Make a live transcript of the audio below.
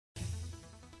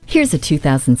Here's a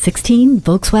 2016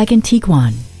 Volkswagen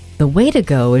Tiguan. The way to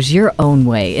go is your own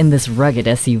way in this rugged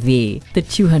SUV. The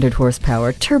 200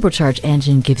 horsepower turbocharged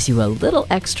engine gives you a little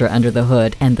extra under the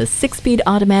hood, and the 6-speed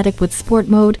automatic with sport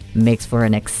mode makes for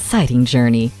an exciting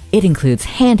journey. It includes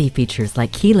handy features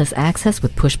like keyless access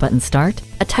with push-button start,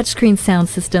 a touchscreen sound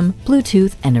system,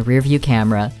 Bluetooth, and a rear-view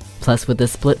camera. Plus, with the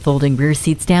split folding rear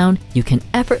seats down, you can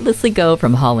effortlessly go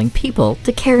from hauling people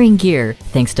to carrying gear,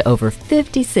 thanks to over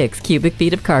 56 cubic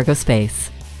feet of cargo space.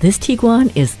 This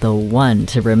Tiguan is the one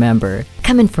to remember.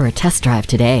 Come in for a test drive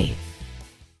today.